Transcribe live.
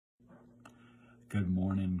Good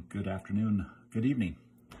morning, good afternoon, good evening,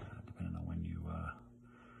 depending on when you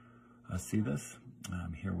see this.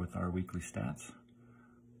 I'm here with our weekly stats.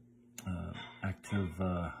 Active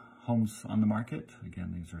homes on the market.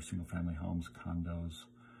 Again, these are single-family homes, condos,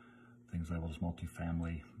 things labeled as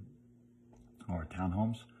multifamily or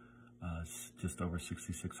townhomes. It's just over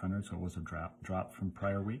 6,600, so it was a drop from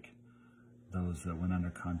prior week. Those that went under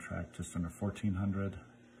contract just under 1,400.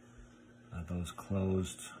 Those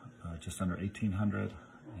closed just under 1,800,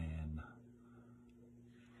 and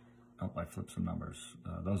I flipped some numbers.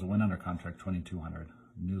 Those that went under contract 2,200.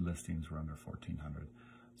 New listings were under 1,400.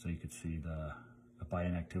 So you could see the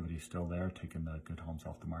buy-in activity still there, taking the good homes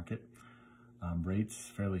off the market. Rates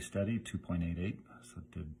fairly steady, 2.88, so it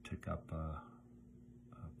did tick up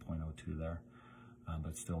 0.02 there,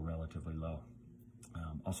 but still relatively low.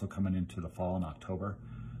 Also coming into the fall in October,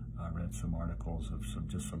 I read some articles of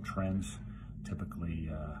some trends.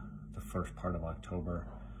 Typically, the first part of October,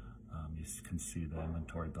 you can see the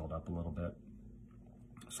inventory build up a little bit.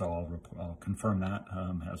 So I'll confirm that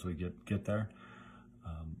as we get there.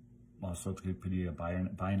 Also, it could be a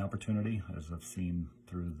buying opportunity, as I've seen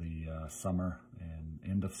through the summer and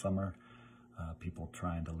end of summer. People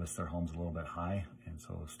trying to list their homes a little bit high, and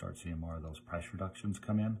so we'll start seeing more of those price reductions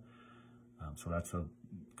come in. So that's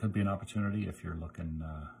could be an opportunity if you're looking,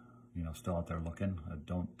 still out there looking.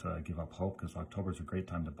 Don't give up hope, because October is a great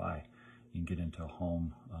time to buy. You can get into a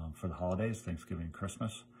home for the holidays, Thanksgiving,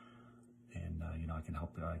 Christmas, and I can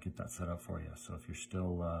help get that set up for you. So if you're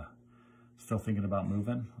still thinking about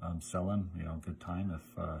moving, selling, good time.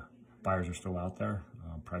 If buyers are still out there,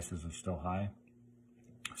 prices are still high.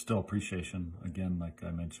 Still appreciation, again, like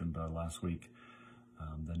I mentioned last week,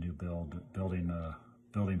 the new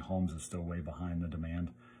building homes is still way behind the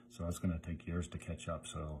demand, so it's going to take years to catch up.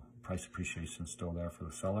 So price appreciation is still there for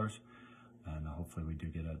the sellers, and hopefully we do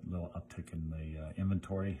get a little uptick in the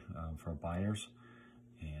inventory for buyers,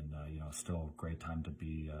 and still a great time to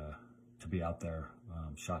be out there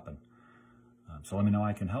shopping. So let me know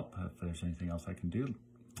I can help. If there's anything else I can do,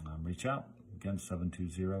 reach out. Again,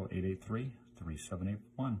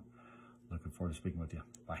 720-883-3781. Looking forward to speaking with you.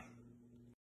 Bye.